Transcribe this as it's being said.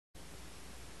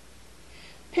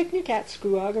Picnic at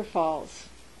Auger Falls.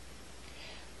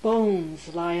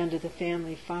 Bones lie under the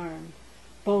family farm,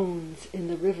 bones in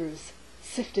the rivers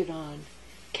sifted on,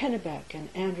 Kennebec and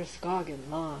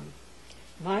Androscoggin long.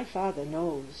 My father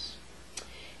knows.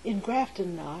 In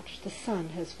Grafton Notch the sun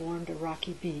has warmed a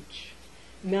rocky beach.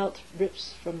 Melt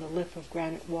rips from the lip of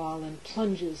granite wall and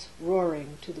plunges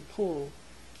roaring to the pool.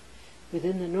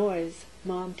 Within the noise,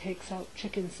 Mom takes out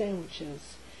chicken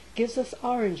sandwiches, gives us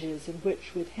oranges in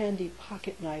which with handy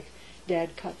pocket knife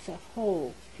Dad cuts a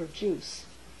hole for juice.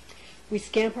 We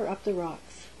scamper up the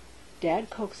rocks. Dad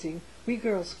coaxing, we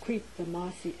girls creep the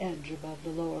mossy edge above the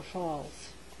lower falls.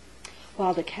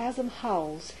 While the chasm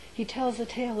howls, he tells a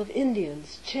tale of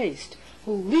Indians chased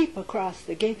who leap across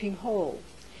the gaping hole.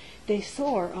 They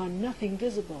soar on nothing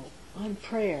visible, on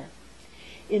prayer.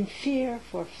 In fear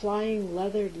for flying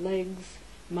leathered legs,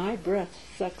 my breath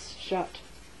sucks shut.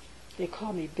 They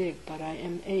call me big, but I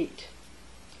am 8.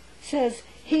 Says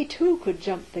he too could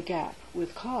jump the gap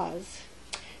with cause.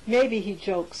 Maybe he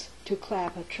jokes to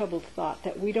clap a troubled thought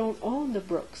that we don't own the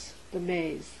brooks, the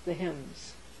maze, the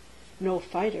hymns. No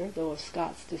fighter, though of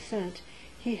Scots descent,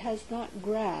 he has not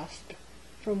grasped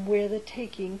from where the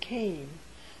taking came,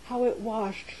 how it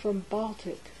washed from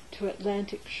Baltic to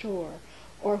Atlantic shore,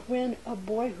 or when a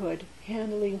boyhood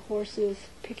handling horses,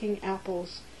 picking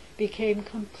apples, became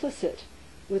complicit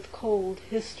with cold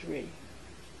history.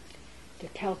 The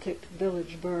Celtic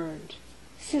village burned,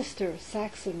 sister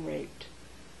Saxon raped,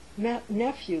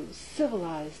 nephews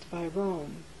civilized by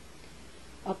Rome.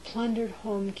 A plundered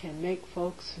home can make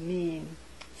folks mean,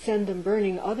 send them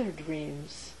burning other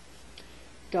dreams.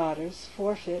 Daughters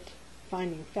forfeit,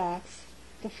 finding facts,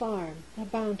 the farm, the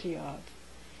bounty of.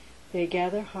 They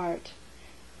gather heart,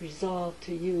 resolved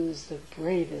to use the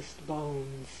bravest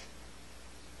bones.